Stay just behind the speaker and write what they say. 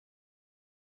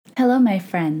Hello, my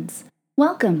friends.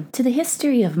 Welcome to the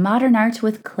History of Modern Art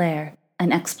with Claire,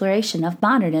 an exploration of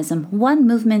modernism one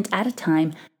movement at a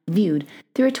time, viewed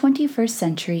through a 21st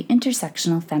century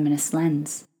intersectional feminist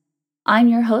lens. I'm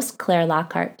your host, Claire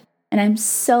Lockhart, and I'm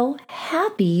so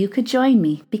happy you could join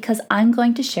me because I'm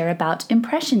going to share about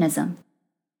Impressionism.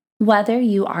 Whether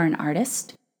you are an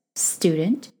artist,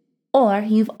 student, or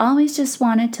you've always just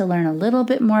wanted to learn a little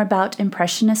bit more about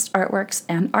Impressionist artworks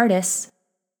and artists,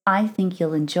 I think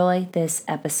you'll enjoy this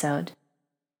episode.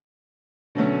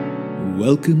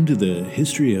 Welcome to the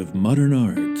History of Modern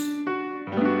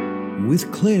Art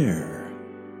with Claire.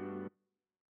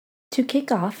 To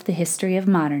kick off the history of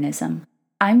modernism,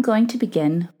 I'm going to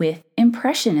begin with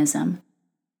Impressionism.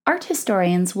 Art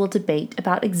historians will debate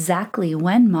about exactly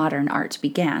when modern art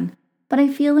began, but I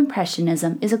feel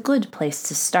Impressionism is a good place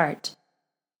to start.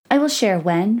 I will share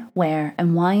when, where,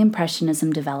 and why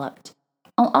Impressionism developed.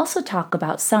 I'll also talk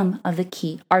about some of the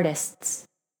key artists.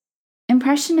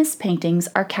 Impressionist paintings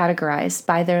are categorized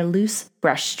by their loose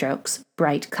brushstrokes,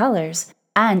 bright colors,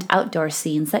 and outdoor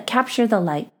scenes that capture the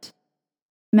light.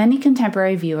 Many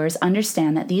contemporary viewers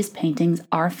understand that these paintings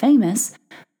are famous,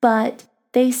 but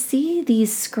they see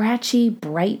these scratchy,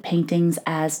 bright paintings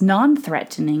as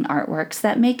non-threatening artworks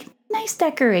that make nice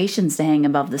decorations to hang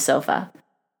above the sofa.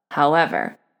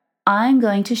 However, I'm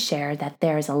going to share that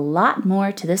there is a lot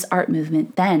more to this art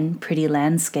movement than pretty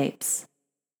landscapes.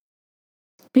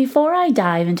 Before I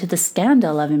dive into the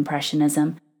scandal of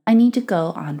Impressionism, I need to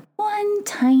go on one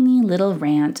tiny little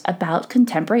rant about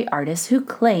contemporary artists who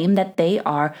claim that they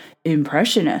are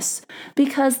Impressionists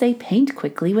because they paint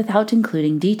quickly without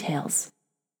including details.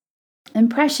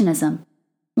 Impressionism,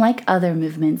 like other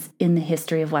movements in the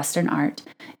history of Western art,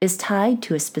 is tied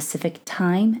to a specific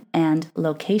time and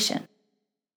location.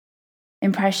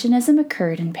 Impressionism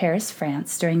occurred in Paris,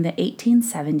 France during the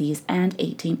 1870s and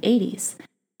 1880s.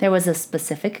 There was a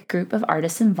specific group of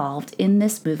artists involved in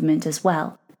this movement as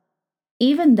well.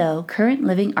 Even though current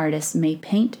living artists may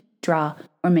paint, draw,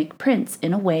 or make prints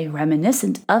in a way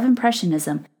reminiscent of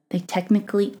Impressionism, they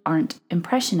technically aren't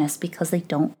Impressionists because they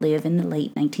don't live in the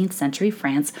late 19th century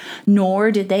France, nor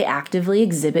did they actively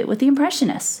exhibit with the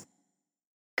Impressionists.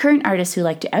 Current artists who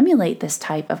like to emulate this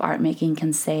type of art making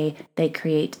can say they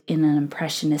create in an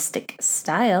impressionistic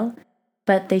style,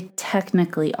 but they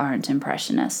technically aren't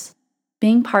Impressionists.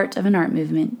 Being part of an art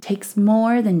movement takes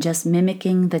more than just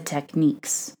mimicking the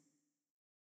techniques.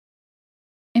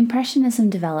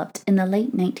 Impressionism developed in the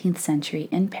late 19th century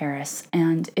in Paris,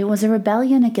 and it was a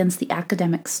rebellion against the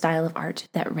academic style of art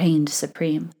that reigned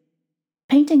supreme.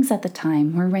 Paintings at the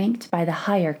time were ranked by the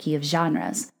hierarchy of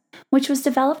genres, which was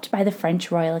developed by the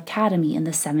French Royal Academy in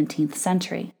the 17th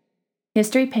century.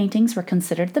 History paintings were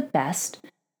considered the best,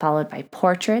 followed by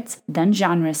portraits, then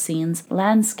genre scenes,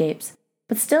 landscapes,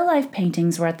 but still life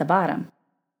paintings were at the bottom.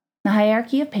 The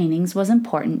hierarchy of paintings was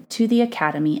important to the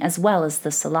Academy as well as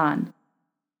the Salon.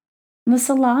 The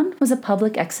Salon was a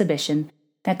public exhibition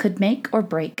that could make or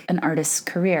break an artist's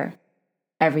career.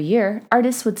 Every year,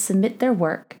 artists would submit their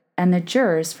work, and the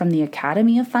jurors from the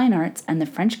Academy of Fine Arts and the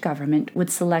French government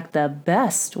would select the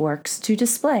best works to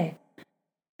display.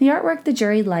 The artwork the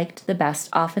jury liked the best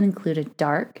often included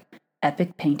dark,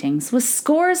 epic paintings with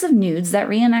scores of nudes that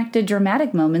reenacted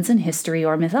dramatic moments in history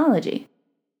or mythology.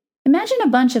 Imagine a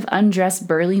bunch of undressed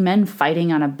burly men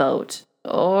fighting on a boat,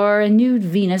 or a nude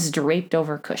Venus draped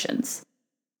over cushions.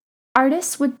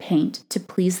 Artists would paint to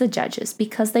please the judges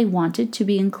because they wanted to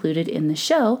be included in the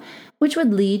show, which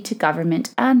would lead to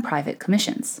government and private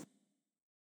commissions.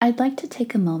 I'd like to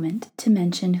take a moment to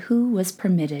mention who was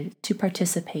permitted to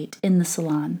participate in the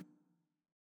Salon.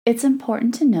 It's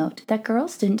important to note that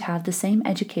girls didn't have the same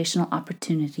educational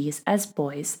opportunities as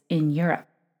boys in Europe.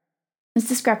 This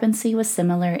discrepancy was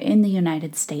similar in the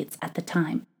United States at the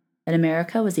time. In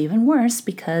America was even worse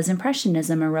because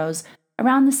Impressionism arose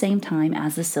around the same time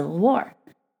as the Civil War.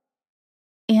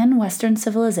 In Western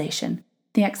civilization,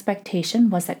 the expectation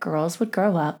was that girls would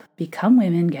grow up, become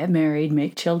women, get married,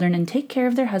 make children, and take care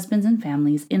of their husbands and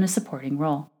families in a supporting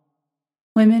role.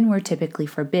 Women were typically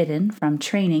forbidden from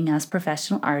training as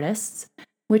professional artists,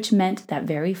 which meant that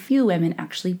very few women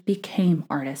actually became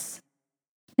artists.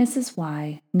 This is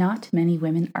why not many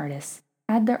women artists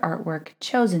had their artwork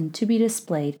chosen to be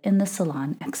displayed in the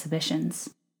Salon exhibitions.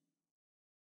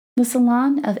 The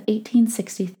Salon of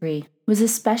 1863 was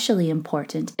especially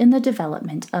important in the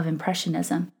development of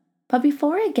Impressionism, but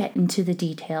before I get into the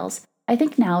details, I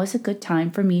think now is a good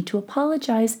time for me to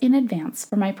apologize in advance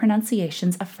for my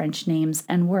pronunciations of French names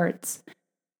and words.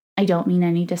 I don't mean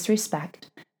any disrespect,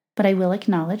 but I will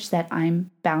acknowledge that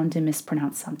I'm bound to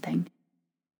mispronounce something.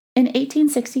 In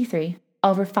 1863,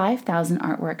 Over 5,000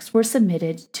 artworks were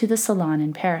submitted to the Salon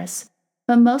in Paris,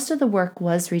 but most of the work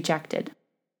was rejected.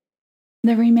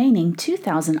 The remaining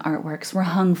 2,000 artworks were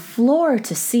hung floor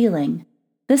to ceiling.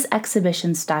 This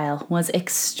exhibition style was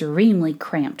extremely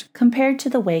cramped compared to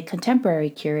the way contemporary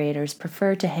curators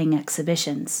prefer to hang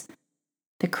exhibitions.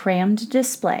 The crammed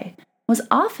display was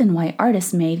often why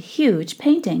artists made huge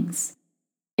paintings.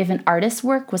 If an artist's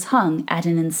work was hung at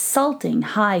an insulting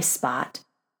high spot,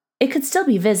 it could still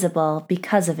be visible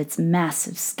because of its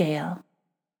massive scale.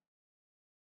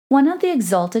 One of the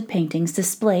exalted paintings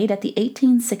displayed at the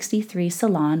 1863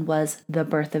 Salon was The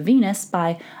Birth of Venus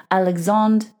by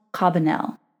Alexandre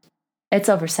Cabanel. It's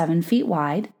over 7 feet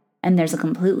wide, and there's a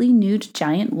completely nude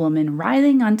giant woman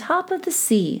writhing on top of the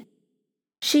sea.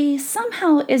 She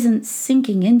somehow isn't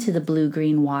sinking into the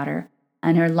blue-green water,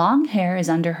 and her long hair is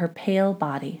under her pale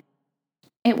body.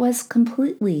 It was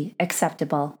completely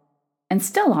acceptable, and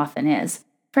still often is,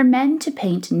 for men to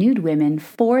paint nude women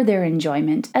for their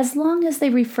enjoyment as long as they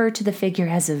refer to the figure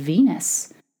as a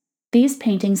Venus. These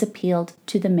paintings appealed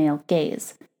to the male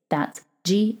gaze, that's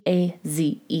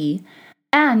G-A-Z-E,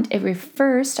 and it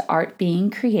refers to art being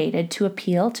created to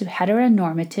appeal to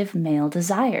heteronormative male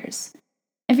desires.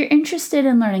 If you're interested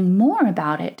in learning more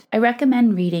about it, I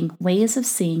recommend reading Ways of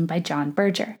Seeing by John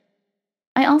Berger.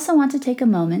 I also want to take a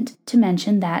moment to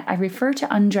mention that I refer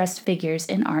to undressed figures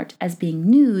in art as being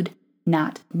nude,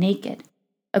 not naked.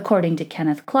 According to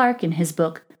Kenneth Clark in his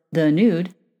book, The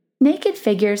Nude, naked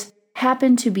figures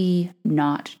happen to be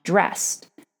not dressed.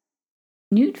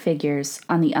 Nude figures,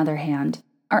 on the other hand,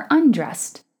 are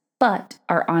undressed, but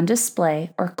are on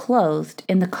display or clothed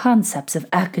in the concepts of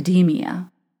academia.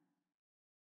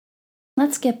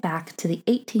 Let's get back to the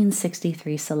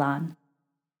 1863 Salon.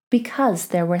 Because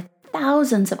there were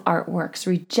thousands of artworks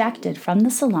rejected from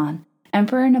the Salon,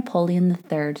 Emperor Napoleon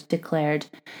III declared,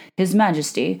 "His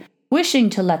Majesty, wishing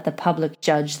to let the public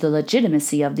judge the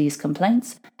legitimacy of these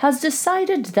complaints, has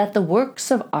decided that the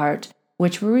works of art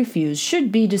which were refused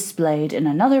should be displayed in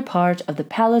another part of the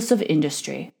Palace of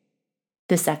Industry."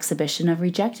 This exhibition of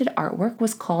rejected artwork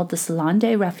was called the Salon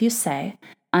des Refusés,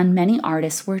 and many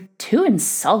artists were too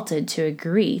insulted to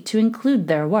agree to include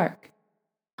their work.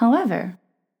 However,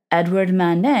 Edward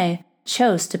Manet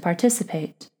chose to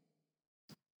participate.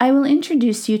 I will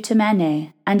introduce you to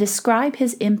Manet and describe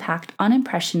his impact on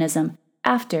Impressionism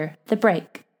after the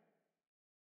break.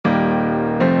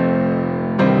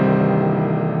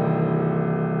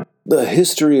 The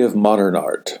History of Modern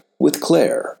Art with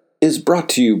Claire is brought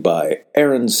to you by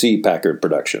Aaron C. Packard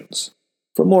Productions.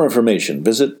 For more information,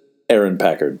 visit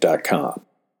aaronpackard.com.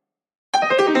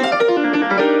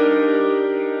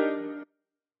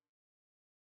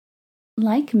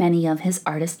 Like many of his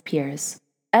artist peers,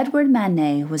 Edward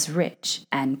Manet was rich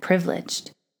and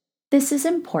privileged. This is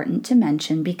important to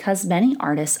mention because many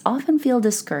artists often feel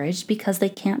discouraged because they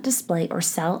can't display or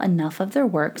sell enough of their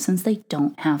work since they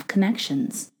don't have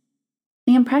connections.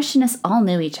 The Impressionists all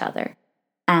knew each other,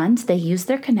 and they used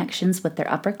their connections with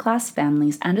their upper-class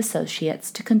families and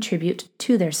associates to contribute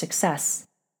to their success.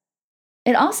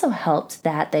 It also helped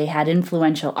that they had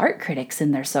influential art critics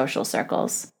in their social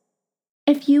circles.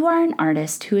 If you are an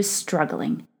artist who is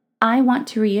struggling, I want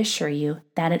to reassure you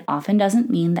that it often doesn't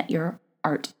mean that your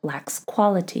art lacks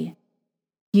quality.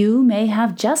 You may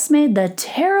have just made the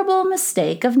terrible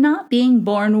mistake of not being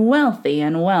born wealthy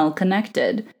and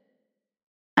well-connected.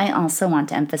 I also want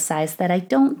to emphasize that I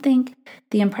don't think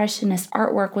the Impressionist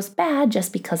artwork was bad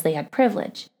just because they had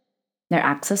privilege. Their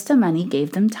access to money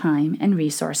gave them time and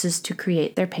resources to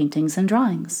create their paintings and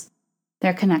drawings.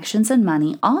 Their connections and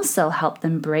money also helped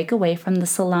them break away from the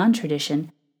Salon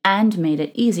tradition and made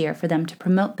it easier for them to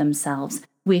promote themselves,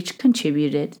 which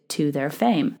contributed to their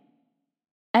fame.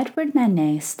 Edward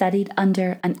Manet studied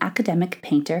under an academic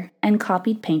painter and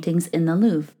copied paintings in the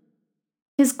Louvre.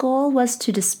 His goal was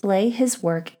to display his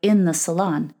work in the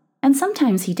Salon, and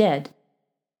sometimes he did.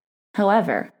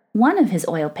 However, one of his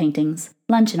oil paintings,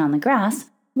 Luncheon on the Grass,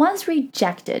 was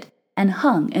rejected and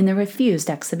hung in the refused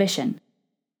exhibition.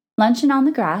 Luncheon on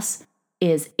the Grass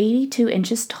is 82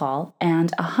 inches tall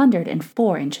and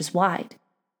 104 inches wide.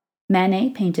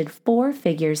 Manet painted 4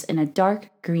 figures in a dark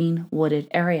green wooded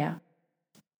area.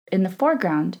 In the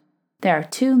foreground, there are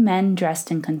 2 men dressed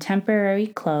in contemporary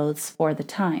clothes for the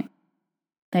time.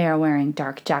 They are wearing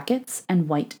dark jackets and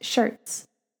white shirts.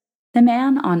 The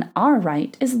man on our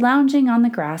right is lounging on the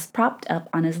grass propped up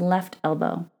on his left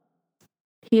elbow.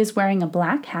 He is wearing a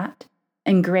black hat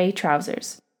and gray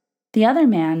trousers. The other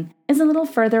man is a little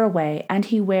further away and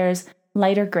he wears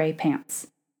lighter gray pants.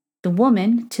 The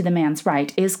woman to the man's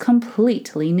right is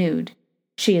completely nude.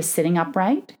 She is sitting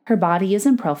upright, her body is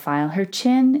in profile, her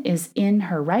chin is in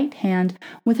her right hand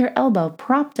with her elbow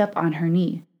propped up on her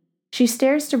knee. She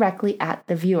stares directly at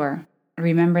the viewer.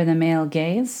 Remember the male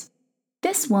gaze?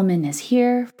 This woman is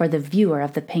here for the viewer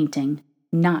of the painting,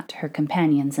 not her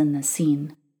companions in the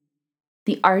scene.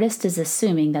 The artist is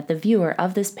assuming that the viewer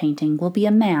of this painting will be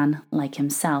a man like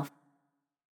himself.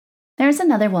 There is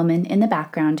another woman in the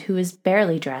background who is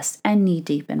barely dressed and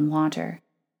knee-deep in water.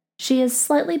 She is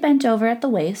slightly bent over at the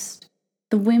waist.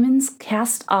 The women's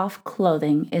cast-off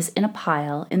clothing is in a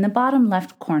pile in the bottom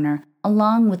left corner,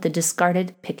 along with the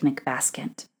discarded picnic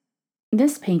basket.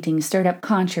 This painting stirred up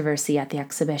controversy at the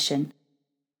exhibition.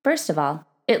 First of all,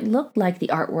 it looked like the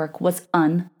artwork was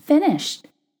unfinished.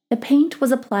 The paint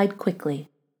was applied quickly,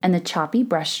 and the choppy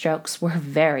brushstrokes were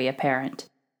very apparent.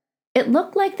 It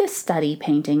looked like the study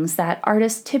paintings that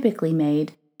artists typically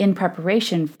made in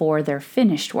preparation for their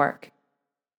finished work.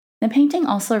 The painting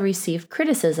also received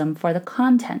criticism for the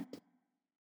content.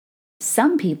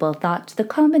 Some people thought the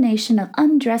combination of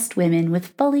undressed women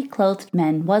with fully clothed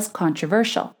men was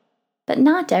controversial, but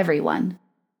not everyone.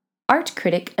 Art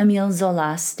critic Émile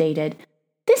Zola stated,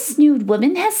 "This nude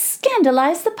woman has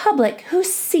scandalized the public who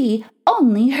see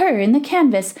only her in the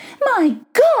canvas. My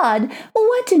God,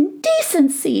 what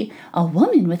indecency! A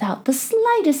woman without the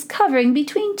slightest covering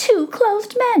between two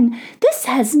clothed men. This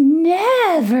has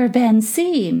never been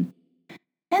seen."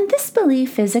 And this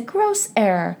belief is a gross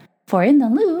error, for in the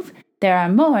Louvre there are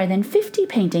more than 50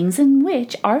 paintings in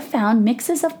which are found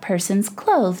mixes of persons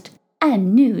clothed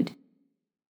and nude.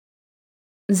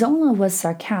 Zola was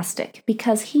sarcastic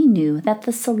because he knew that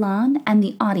the salon and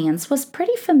the audience was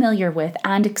pretty familiar with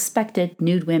and expected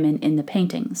nude women in the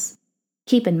paintings.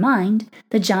 Keep in mind,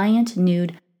 the giant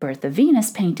nude Birth of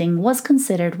Venus painting was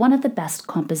considered one of the best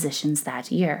compositions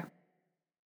that year.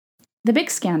 The big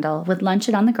scandal with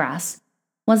Luncheon on the Grass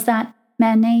was that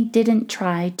Manet didn't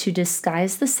try to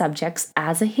disguise the subjects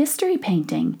as a history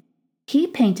painting. He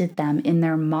painted them in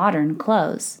their modern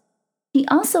clothes. He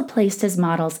also placed his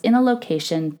models in a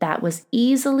location that was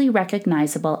easily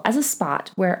recognizable as a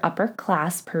spot where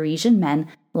upper-class Parisian men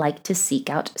like to seek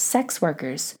out sex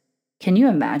workers. Can you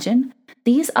imagine?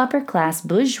 These upper-class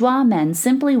bourgeois men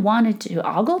simply wanted to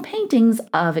ogle paintings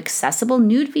of accessible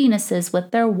nude Venuses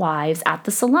with their wives at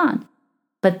the salon.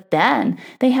 But then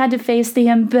they had to face the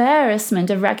embarrassment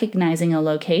of recognizing a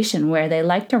location where they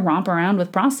liked to romp around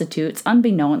with prostitutes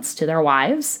unbeknownst to their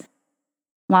wives.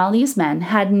 While these men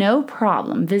had no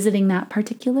problem visiting that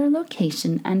particular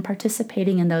location and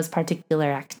participating in those particular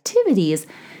activities,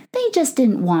 they just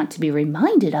didn't want to be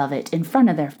reminded of it in front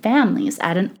of their families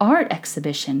at an art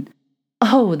exhibition.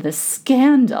 Oh, the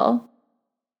scandal!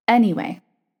 Anyway,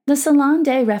 the Salon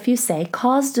des Refusés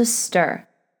caused a stir,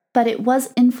 but it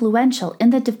was influential in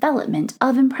the development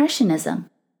of Impressionism.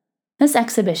 This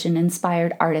exhibition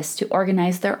inspired artists to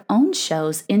organize their own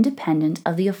shows independent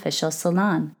of the official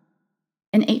salon.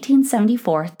 In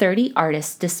 1874, 30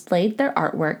 artists displayed their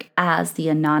artwork as the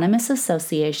Anonymous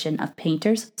Association of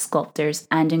Painters, Sculptors,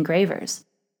 and Engravers.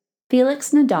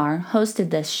 Felix Nadar hosted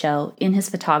this show in his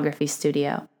photography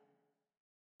studio.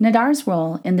 Nadar's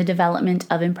role in the development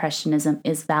of Impressionism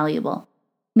is valuable,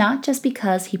 not just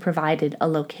because he provided a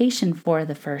location for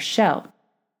the first show.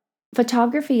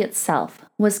 Photography itself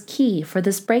was key for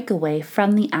this breakaway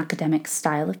from the academic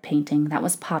style of painting that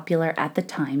was popular at the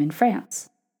time in France.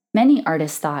 Many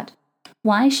artists thought,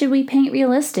 why should we paint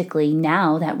realistically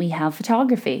now that we have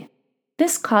photography?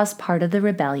 This caused part of the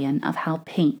rebellion of how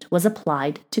paint was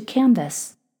applied to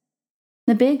canvas.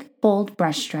 The big, bold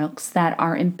brushstrokes that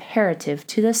are imperative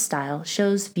to this style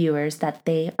shows viewers that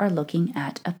they are looking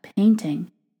at a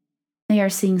painting. They are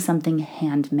seeing something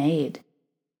handmade.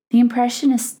 The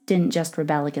Impressionists didn't just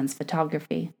rebel against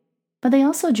photography, but they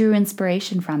also drew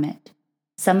inspiration from it.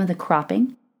 Some of the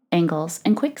cropping, angles,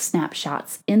 and quick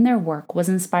snapshots in their work was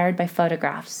inspired by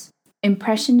photographs.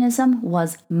 Impressionism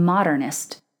was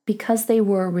modernist because they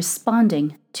were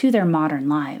responding to their modern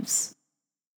lives.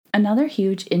 Another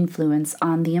huge influence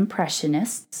on the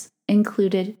Impressionists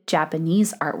included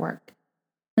Japanese artwork.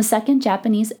 The Second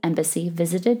Japanese Embassy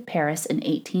visited Paris in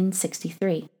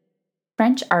 1863.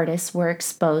 French artists were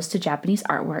exposed to Japanese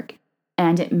artwork,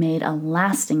 and it made a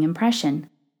lasting impression.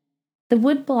 The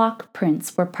woodblock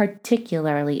prints were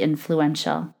particularly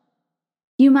influential.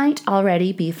 You might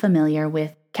already be familiar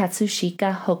with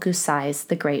Katsushika Hokusai's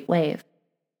The Great Wave.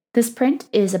 This print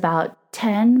is about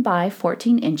 10 by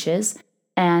 14 inches,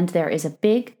 and there is a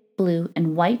big blue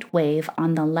and white wave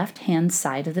on the left-hand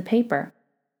side of the paper.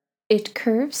 It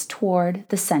curves toward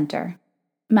the center.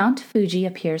 Mount Fuji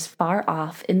appears far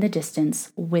off in the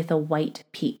distance with a white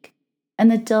peak.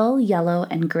 and the dull yellow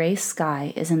and gray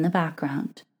sky is in the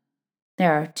background.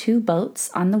 There are 2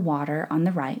 boats on the water on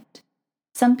the right.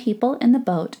 Some people in the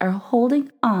boat are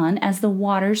holding on as the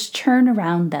waters churn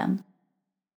around them.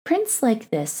 Prints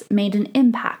like this made an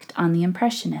impact on the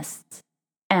Impressionists,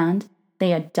 and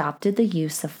they adopted the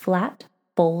use of flat,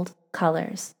 bold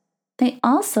colors. They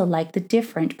also liked the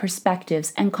different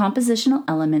perspectives and compositional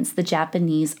elements the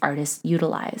Japanese artists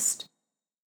utilized.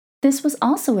 This was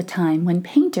also a time when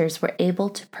painters were able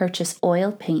to purchase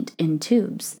oil paint in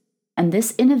tubes, and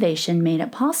this innovation made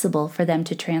it possible for them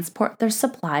to transport their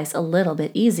supplies a little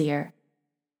bit easier.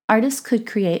 Artists could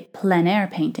create plein air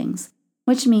paintings,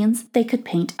 which means they could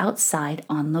paint outside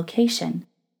on location.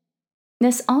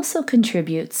 This also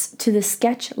contributes to the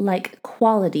sketch-like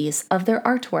qualities of their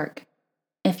artwork.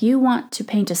 If you want to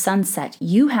paint a sunset,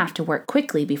 you have to work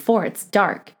quickly before it's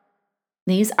dark.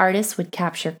 These artists would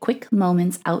capture quick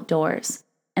moments outdoors,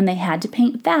 and they had to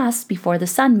paint fast before the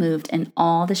sun moved and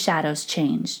all the shadows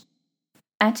changed.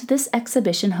 At this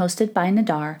exhibition hosted by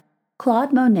Nadar,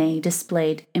 Claude Monet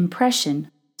displayed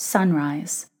Impression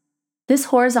Sunrise. This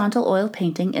horizontal oil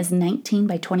painting is 19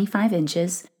 by 25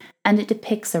 inches, and it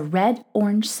depicts a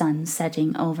red-orange sun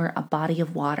setting over a body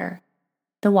of water.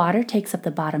 The water takes up the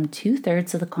bottom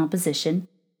 2/3 of the composition,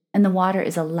 and the water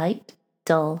is a light,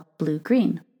 dull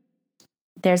blue-green.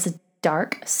 There's a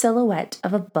dark silhouette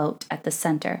of a boat at the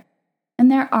center,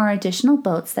 and there are additional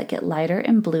boats that get lighter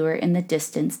and bluer in the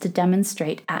distance to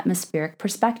demonstrate atmospheric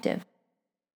perspective.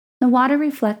 The water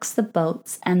reflects the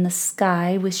boats and the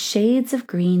sky with shades of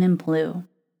green and blue.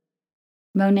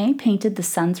 Monet painted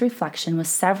the sun's reflection with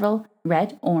several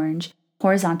red-orange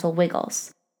horizontal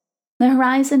wiggles. The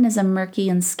horizon is a murky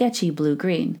and sketchy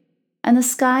blue-green, and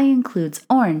the sky includes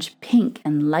orange, pink,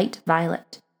 and light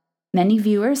violet. Many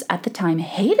viewers at the time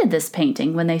hated this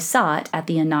painting when they saw it at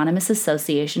the Anonymous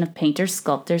Association of Painters,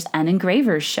 Sculptors, and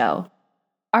Engravers show.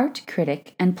 Art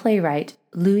critic and playwright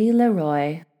Louis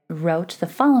Leroy wrote the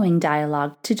following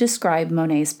dialogue to describe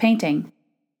Monet's painting.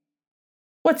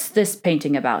 "What's this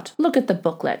painting about? Look at the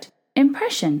booklet.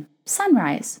 Impression,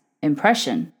 sunrise.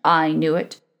 Impression, I knew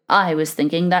it. I was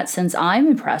thinking that since I'm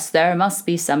impressed, there must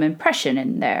be some impression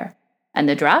in there. And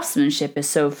the draftsmanship is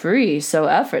so free, so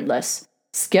effortless.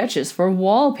 Sketches for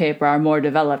wallpaper are more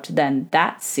developed than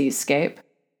that seascape."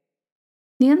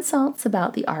 The insults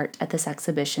about the art at this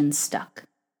exhibition stuck.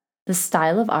 The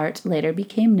style of art later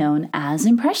became known as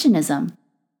Impressionism.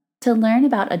 To learn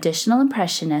about additional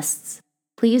Impressionists,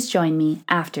 please join me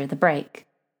after the break.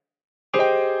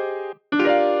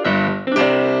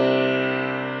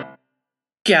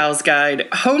 Gal's Guide,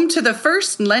 home to the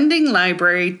first lending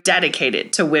library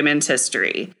dedicated to women's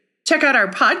history. Check out our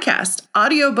podcast,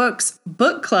 audiobooks,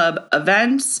 book club,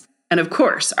 events, and of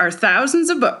course, our thousands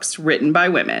of books written by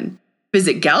women.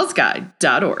 Visit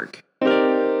galsguide.org.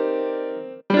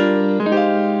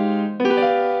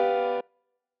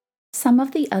 Some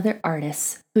of the other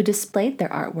artists who displayed their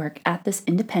artwork at this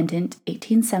independent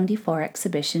 1874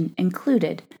 exhibition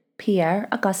included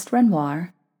Pierre-Auguste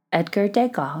Renoir, Edgar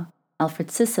Degas,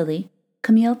 Alfred Sisley,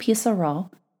 Camille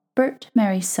Pissarro, Berthe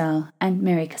Morisot, and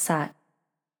Mary Cassatt.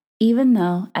 Even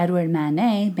though Edouard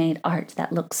Manet made art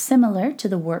that looked similar to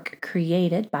the work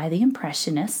created by the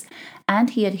Impressionists, and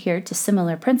he adhered to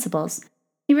similar principles,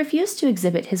 he refused to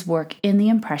exhibit his work in the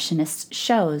Impressionist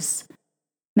shows.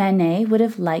 Manet would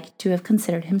have liked to have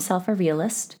considered himself a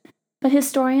realist, but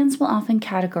historians will often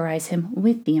categorize him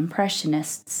with the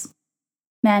Impressionists.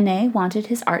 Manet wanted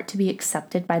his art to be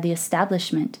accepted by the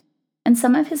establishment, and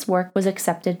some of his work was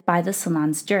accepted by the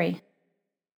Salon's jury.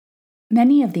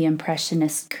 Many of the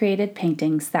Impressionists created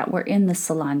paintings that were in the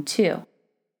Salon too,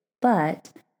 but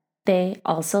they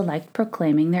also liked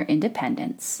proclaiming their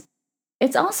independence.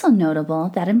 It's also notable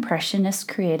that Impressionists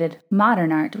created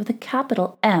modern art with a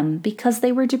capital M because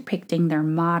they were depicting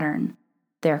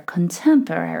their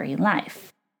contemporary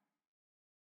life.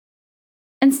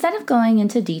 Instead of going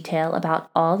into detail about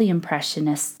all the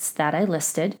Impressionists that I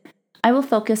listed, I will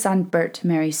focus on Berthe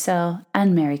Morisot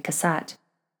and Mary Cassatt.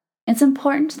 It's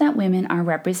important that women are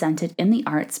represented in the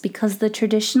arts because the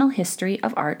traditional history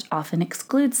of art often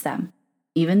excludes them,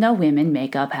 even though women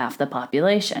make up half the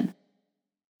population.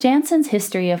 Janssen's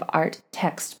History of Art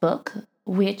textbook,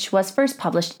 which was first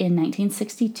published in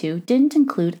 1962, didn't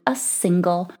include a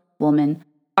single woman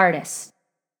artist.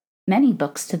 Many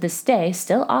books to this day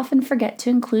still often forget to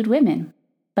include women,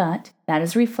 but that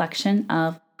is a reflection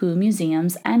of who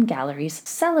museums and galleries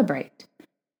celebrate.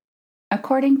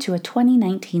 According to a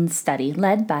 2019 study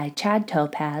led by Chad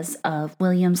Topaz of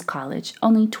Williams College,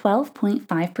 only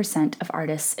 12.5% of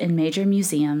artists in major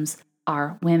museums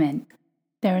are women.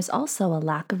 There is also a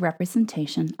lack of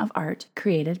representation of art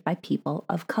created by people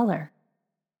of color.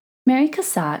 Mary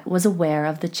Cassatt was aware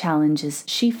of the challenges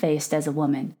she faced as a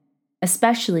woman,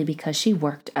 especially because she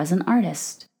worked as an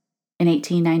artist. In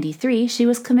 1893, she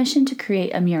was commissioned to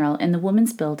create a mural in the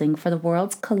Women's Building for the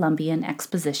World's Columbian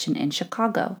Exposition in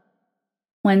Chicago.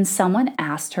 When someone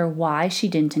asked her why she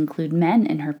didn't include men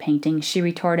in her painting, she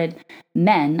retorted,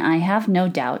 "Men, I have no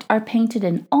doubt, are painted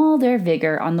in all their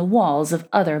vigor on the walls of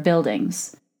other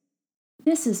buildings."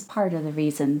 This is part of the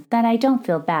reason that I don't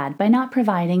feel bad by not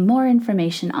providing more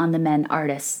information on the men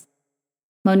artists.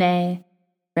 Monet,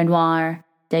 Renoir,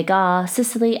 Degas,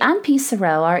 Sisley, and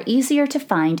Pissarro are easier to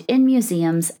find in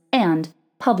museums and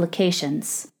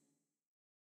publications.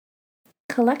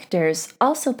 Collectors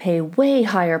also pay way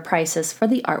higher prices for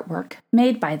the artwork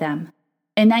made by them.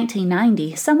 In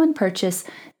 1990, someone purchased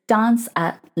Danse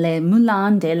at Le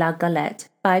Moulin de la Galette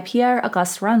by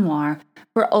Pierre-Auguste Renoir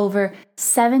for over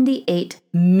 $78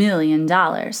 million,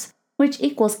 which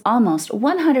equals almost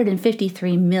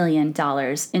 $153 million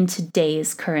in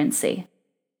today's currency.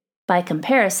 By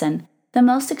comparison, the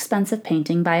most expensive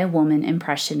painting by a woman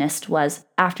impressionist was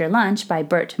After Lunch by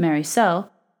Berthe Morisot.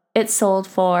 It sold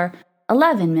for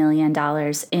 $11 million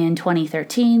in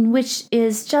 2013, which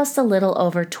is just a little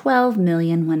over $12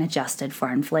 million when adjusted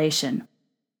for inflation.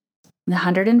 The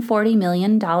 $140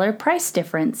 million price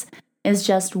difference is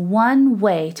just one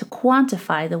way to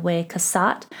quantify the way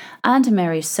Cassatt and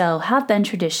Morisot have been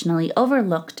traditionally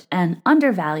overlooked and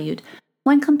undervalued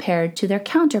when compared to their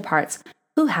counterparts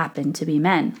who happen to be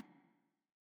men.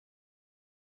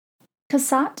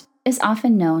 Cassatt is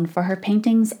often known for her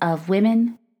paintings of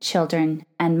women, children,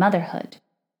 and motherhood.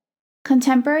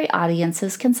 Contemporary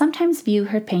audiences can sometimes view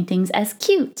her paintings as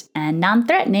cute and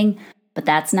non-threatening, but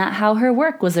that's not how her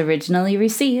work was originally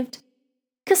received.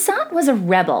 Cassatt was a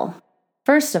rebel.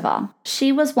 First of all,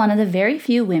 she was one of the very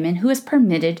few women who was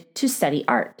permitted to study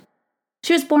art.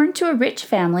 She was born to a rich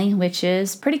family, which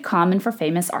is pretty common for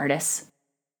famous artists.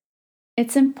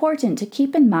 It's important to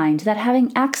keep in mind that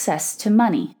having access to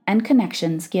money and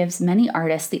connections gives many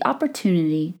artists the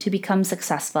opportunity to become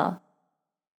successful.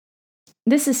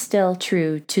 This is still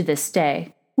true to this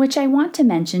day, which I want to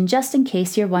mention just in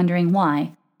case you're wondering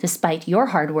why, despite your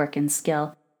hard work and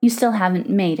skill, you still haven't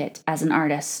made it as an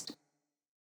artist.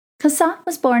 Cassatt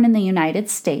was born in the United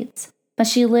States, but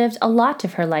she lived a lot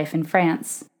of her life in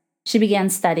France. She began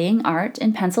studying art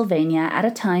in Pennsylvania at a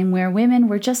time where women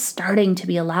were just starting to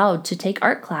be allowed to take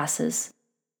art classes.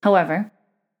 However,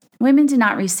 women did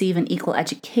not receive an equal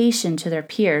education to their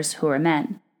peers who were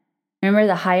men. Remember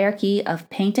the hierarchy of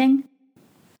painting?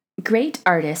 Great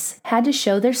artists had to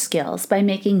show their skills by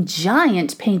making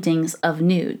giant paintings of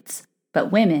nudes,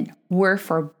 but women were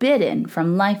forbidden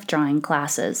from life drawing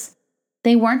classes.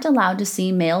 They weren't allowed to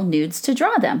see male nudes to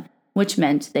draw them, which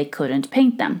meant they couldn't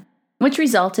paint them, which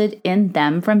resulted in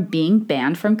them from being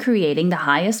banned from creating the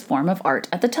highest form of art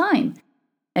at the time.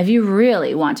 If you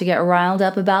really want to get riled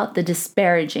up about the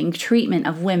disparaging treatment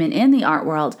of women in the art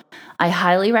world, I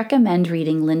highly recommend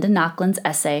reading Linda Nochlund's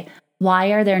essay,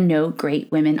 Why Are There No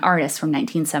Great Women Artists from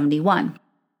 1971.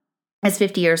 It's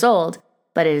 50 years old,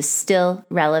 but it is still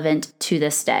relevant to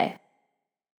this day.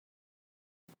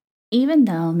 Even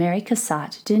though Mary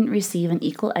Cassatt didn't receive an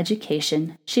equal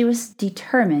education, she was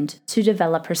determined to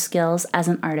develop her skills as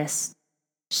an artist.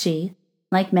 She,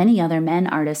 like many other men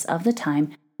artists of the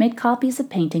time, made copies of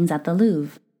paintings at the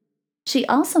Louvre. She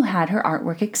also had her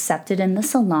artwork accepted in the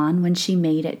Salon when she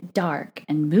made it dark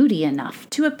and moody enough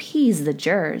to appease the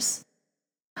jurors.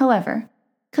 However,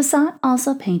 Cassatt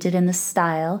also painted in the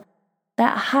style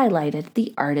that highlighted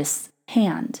the artist's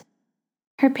hand.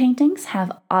 Her paintings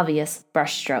have obvious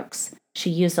brushstrokes. She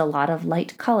used a lot of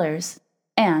light colors,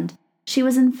 and she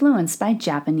was influenced by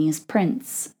Japanese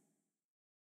prints.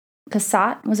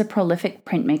 Cassatt was a prolific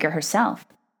printmaker herself.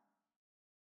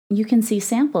 You can see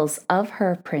samples of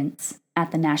her prints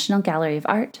at the National Gallery of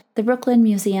Art, the Brooklyn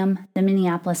Museum, the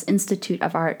Minneapolis Institute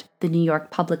of Art, the New York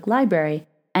Public Library,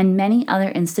 and many other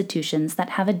institutions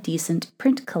that have a decent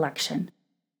print collection.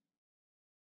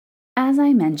 As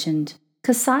I mentioned,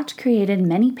 Cassatt created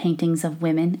many paintings of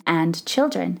women and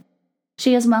children.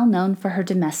 She is well known for her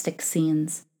domestic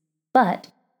scenes,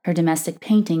 but her domestic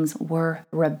paintings were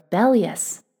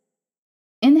rebellious.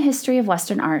 In the history of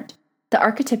Western art, the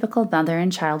archetypical mother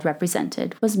and child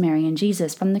represented was Mary and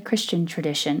Jesus from the Christian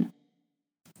tradition.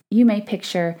 You may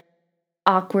picture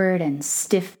awkward and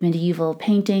stiff medieval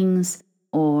paintings,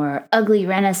 or ugly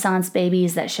Renaissance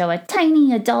babies that show a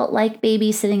tiny adult-like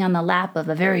baby sitting on the lap of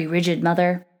a very rigid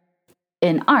mother.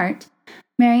 In art,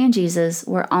 Mary and Jesus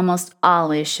were almost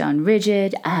always shown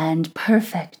rigid and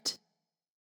perfect.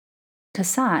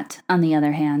 Cassatt, on the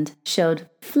other hand, showed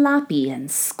floppy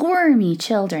and squirmy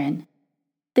children.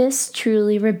 This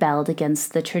truly rebelled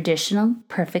against the traditional,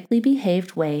 perfectly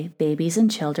behaved way babies and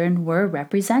children were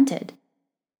represented.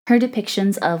 Her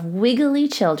depictions of wiggly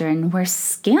children were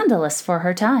scandalous for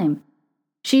her time.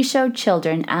 She showed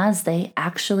children as they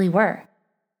actually were.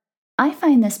 I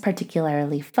find this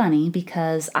particularly funny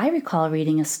because I recall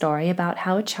reading a story about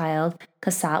how a child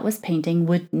Cassatt was painting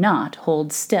would not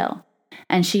hold still,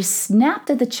 and she snapped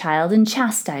at the child and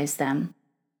chastised them.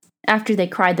 After they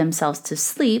cried themselves to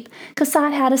sleep,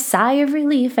 Cassatt had a sigh of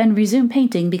relief and resumed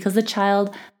painting because the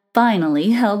child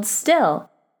finally held still.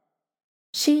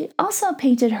 She also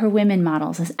painted her women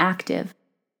models as active,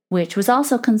 which was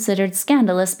also considered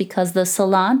scandalous because the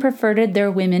salon preferred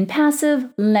their women passive,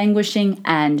 languishing,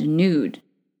 and nude.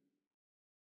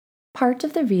 Part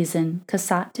of the reason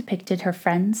Cassatt depicted her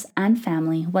friends and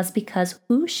family was because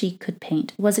who she could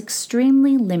paint was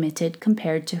extremely limited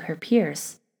compared to her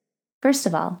peers. First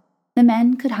of all, the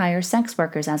men could hire sex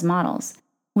workers as models,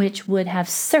 which would have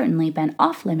certainly been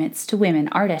off-limits to women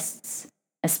artists,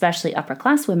 especially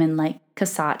upper-class women like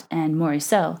Cassatt and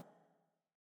Morisot.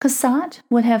 Cassatt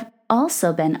would have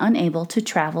also been unable to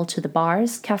travel to the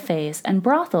bars, cafes, and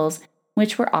brothels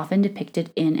which were often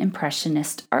depicted in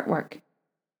Impressionist artwork.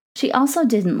 She also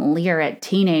didn't leer at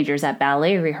teenagers at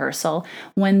ballet rehearsal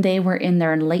when they were in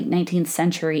their late 19th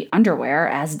century underwear,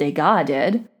 as Degas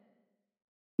did.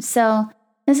 So,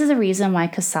 this is a reason why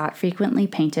Cassatt frequently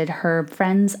painted her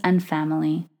friends and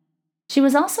family. She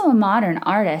was also a modern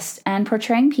artist, and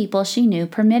portraying people she knew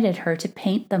permitted her to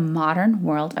paint the modern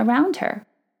world around her.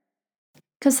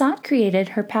 Cassatt created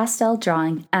her pastel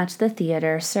drawing at the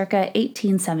theater circa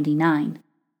 1879.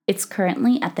 It's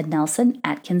currently at the Nelson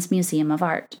Atkins Museum of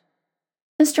Art.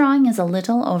 This drawing is a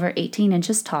little over 18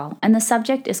 inches tall, and the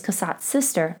subject is Cassatt's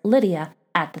sister, Lydia,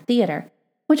 at the theater,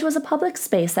 which was a public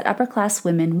space that upper-class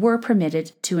women were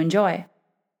permitted to enjoy.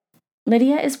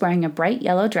 Lydia is wearing a bright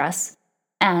yellow dress,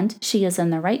 and she is in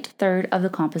the right third of the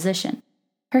composition.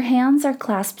 Her hands are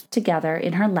clasped together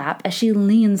in her lap as she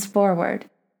leans forward.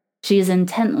 She is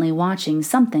intently watching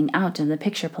something out of the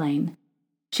picture plane.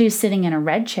 She is sitting in a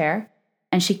red chair,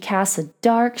 and she casts a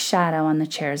dark shadow on the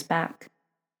chair's back.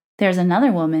 There's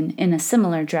another woman in a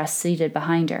similar dress seated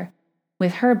behind her,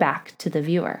 with her back to the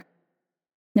viewer.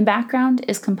 The background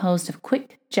is composed of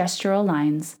quick gestural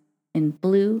lines in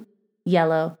blue,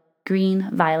 yellow, green,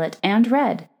 violet, and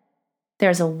red.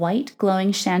 There's a white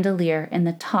glowing chandelier in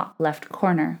the top left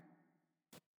corner.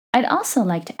 I'd also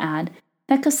like to add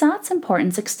that Cassatt's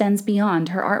importance extends beyond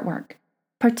her artwork,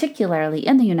 particularly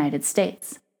in the United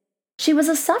States. She was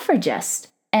a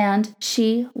suffragist, and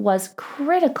she was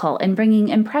critical in bringing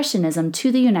Impressionism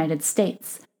to the United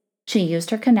States. She used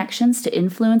her connections to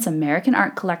influence American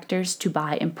art collectors to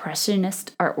buy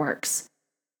Impressionist artworks.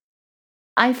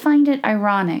 I find it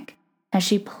ironic, as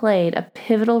she played a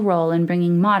pivotal role in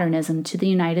bringing modernism to the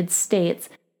United States,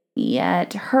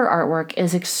 yet her artwork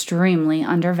is extremely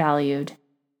undervalued.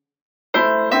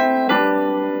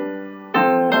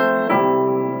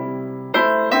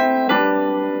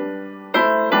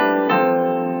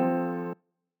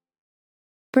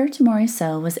 Berthe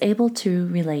Morisot was able to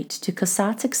relate to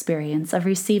Cassatt's experience of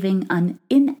receiving an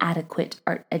inadequate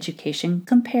art education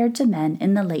compared to men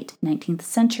in the late 19th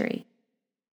century.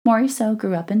 Morisot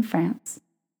grew up in France,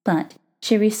 but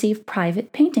she received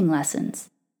private painting lessons.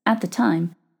 At the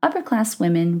time, upper-class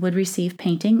women would receive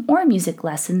painting or music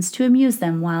lessons to amuse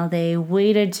them while they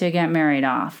waited to get married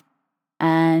off.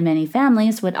 And many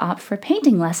families would opt for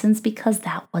painting lessons because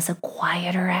that was a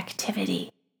quieter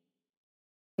activity.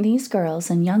 These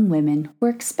girls and young women were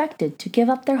expected to give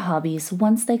up their hobbies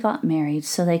once they got married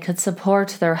so they could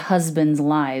support their husbands'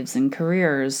 lives and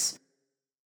careers.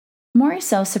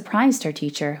 Morisot surprised her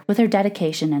teacher with her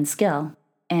dedication and skill,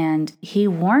 and he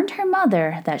warned her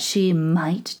mother that she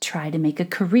might try to make a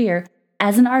career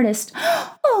as an artist.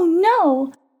 Oh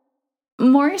no!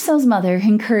 Morisot's mother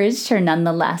encouraged her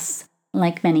nonetheless.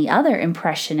 Like many other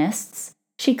Impressionists,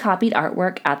 she copied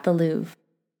artwork at the Louvre.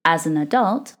 As an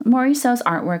adult, Morisot's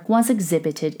artwork was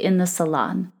exhibited in the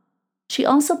Salon. She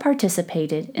also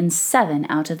participated in 7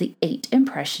 out of the 8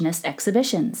 Impressionist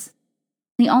exhibitions.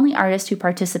 The only artist who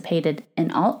participated in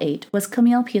all 8 was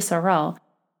Camille Pissarro,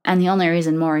 and the only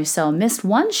reason Morisot missed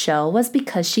one show was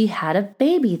because she had a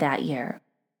baby that year.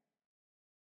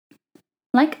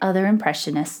 Like other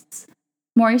Impressionists,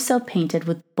 Morisot painted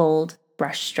with bold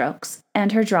brushstrokes,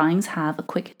 and her drawings have a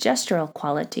quick gestural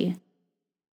quality.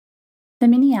 The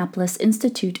Minneapolis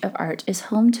Institute of Art is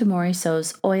home to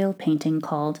Morisot's oil painting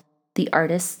called The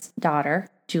Artist's Daughter,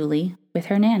 Julie, with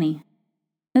Her Nanny.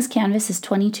 This canvas is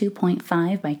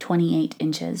 22.5 by 28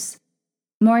 inches.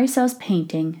 Morisot's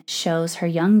painting shows her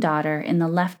young daughter in the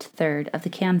left third of the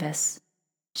canvas.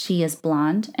 She is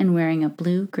blonde and wearing a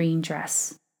blue-green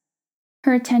dress.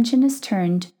 Her attention is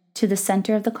turned to the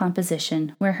center of the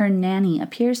composition, where her nanny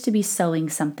appears to be sewing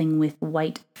something with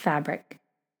white fabric.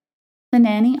 The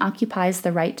nanny occupies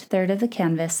the right third of the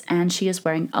canvas, and she is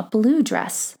wearing a blue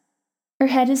dress. Her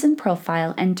head is in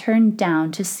profile and turned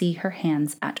down to see her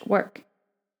hands at work.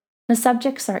 The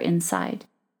subjects are inside,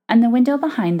 and the window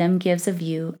behind them gives a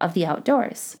view of the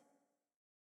outdoors.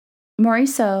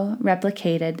 Morisot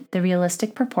replicated the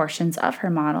realistic proportions of her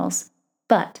models,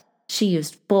 but she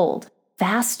used bold,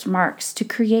 vast marks to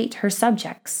create her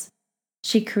subjects.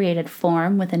 She created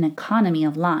form with an economy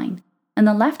of line, and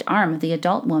the left arm of the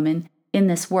adult woman in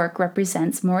this work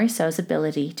represents Morisot's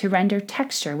ability to render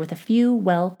texture with a few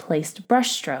well-placed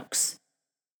brushstrokes.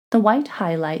 The white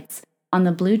highlights on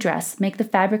the blue dress make the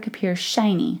fabric appear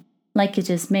shiny, like it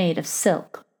is made of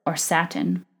silk or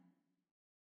satin.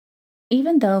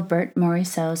 Even though Berthe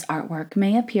Morisot's artwork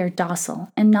may appear docile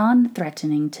and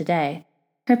non-threatening today,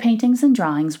 her paintings and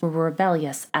drawings were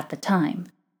rebellious at the time.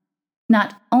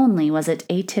 Not only was it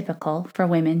atypical for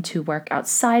women to work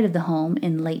outside of the home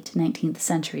in late 19th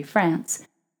century France,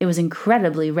 it was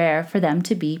incredibly rare for them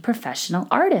to be professional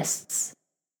artists.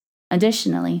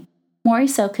 Additionally,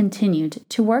 Morisot continued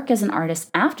to work as an artist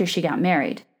after she got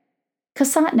married.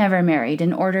 Cassatt never married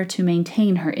in order to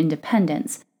maintain her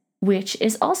independence, which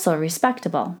is also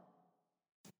respectable.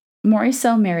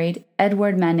 Morisot married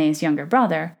Edouard Manet's younger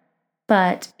brother,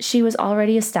 but she was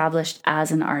already established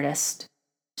as an artist.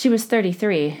 She was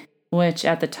 33, which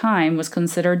at the time was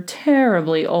considered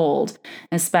terribly old,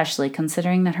 especially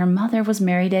considering that her mother was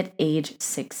married at age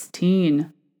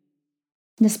 16.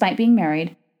 Despite being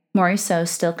married, Morisot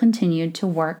still continued to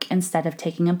work instead of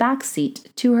taking a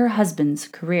backseat to her husband's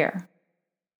career.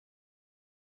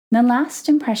 The last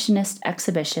Impressionist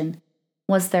exhibition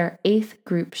was their 8th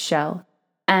group show,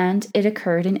 and it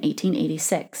occurred in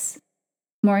 1886.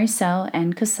 Morisot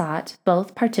and Cassatt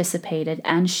both participated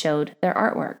and showed their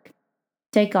artwork.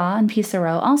 Degas and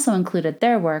Pissarro also included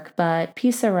their work, but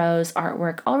Pissarro's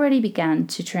artwork already began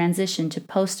to transition to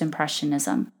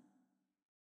post-Impressionism.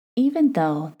 Even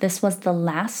though this was the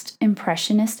last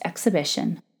Impressionist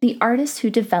exhibition, the artists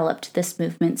who developed this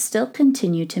movement still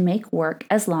continued to make work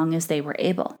as long as they were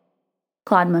able.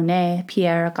 Claude Monet,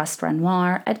 Pierre Auguste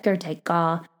Renoir, Edgar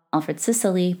Degas, Alfred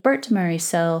Sisley, Berthe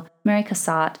Morisot, Marie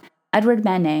Cassatt, Edouard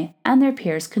Manet, and their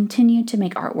peers continued to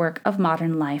make artwork of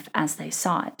modern life as they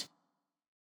saw it.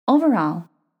 Overall,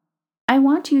 I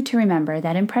want you to remember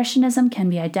that Impressionism can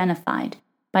be identified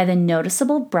by the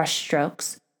noticeable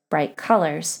brushstrokes, bright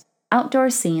colors, outdoor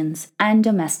scenes, and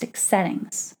domestic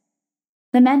settings.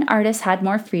 The men artists had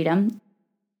more freedom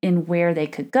in where they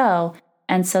could go,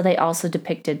 and so they also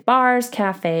depicted bars,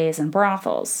 cafes, and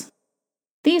brothels.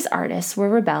 These artists were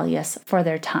rebellious for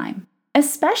their time,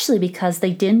 especially because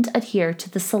they didn't adhere to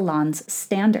the salon's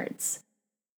standards.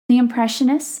 The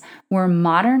Impressionists were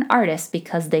modern artists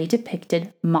because they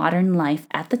depicted modern life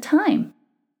at the time.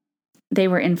 They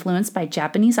were influenced by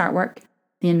Japanese artwork,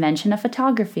 the invention of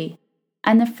photography,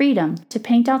 and the freedom to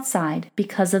paint outside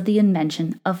because of the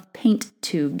invention of paint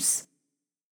tubes.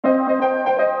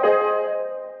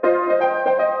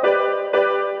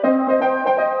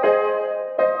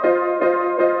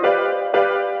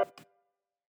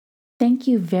 Thank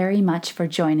you very much for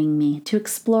joining me to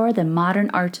explore the modern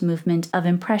art movement of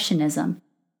Impressionism,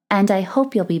 and I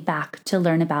hope you'll be back to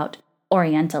learn about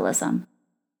Orientalism.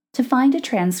 To find a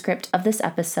transcript of this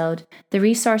episode, the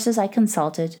resources I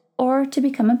consulted, or to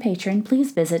become a patron,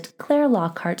 please visit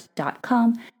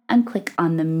clairelockhart.com and click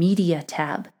on the Media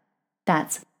tab.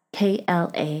 That's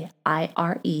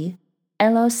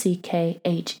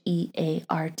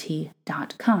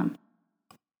KLAIRELOCKHEART.com.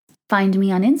 Find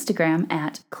me on Instagram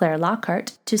at Claire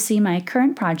Lockhart to see my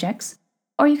current projects,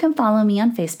 or you can follow me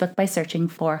on Facebook by searching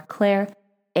for Claire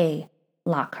A.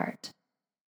 Lockhart.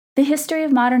 The History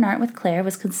of Modern Art with Claire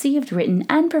was conceived, written,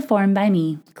 and performed by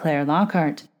me, Claire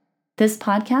Lockhart. This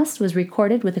podcast was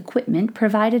recorded with equipment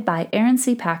provided by Aaron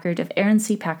C. Packard of Aaron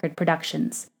C. Packard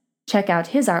Productions. Check out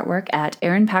his artwork at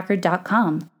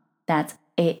aaronpackard.com. That's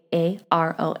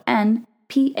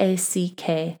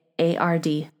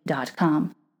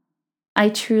AARONPACKARD.com. I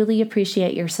truly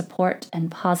appreciate your support and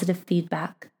positive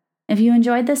feedback. If you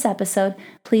enjoyed this episode,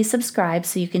 please subscribe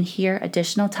so you can hear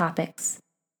additional topics.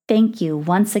 Thank you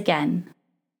once again.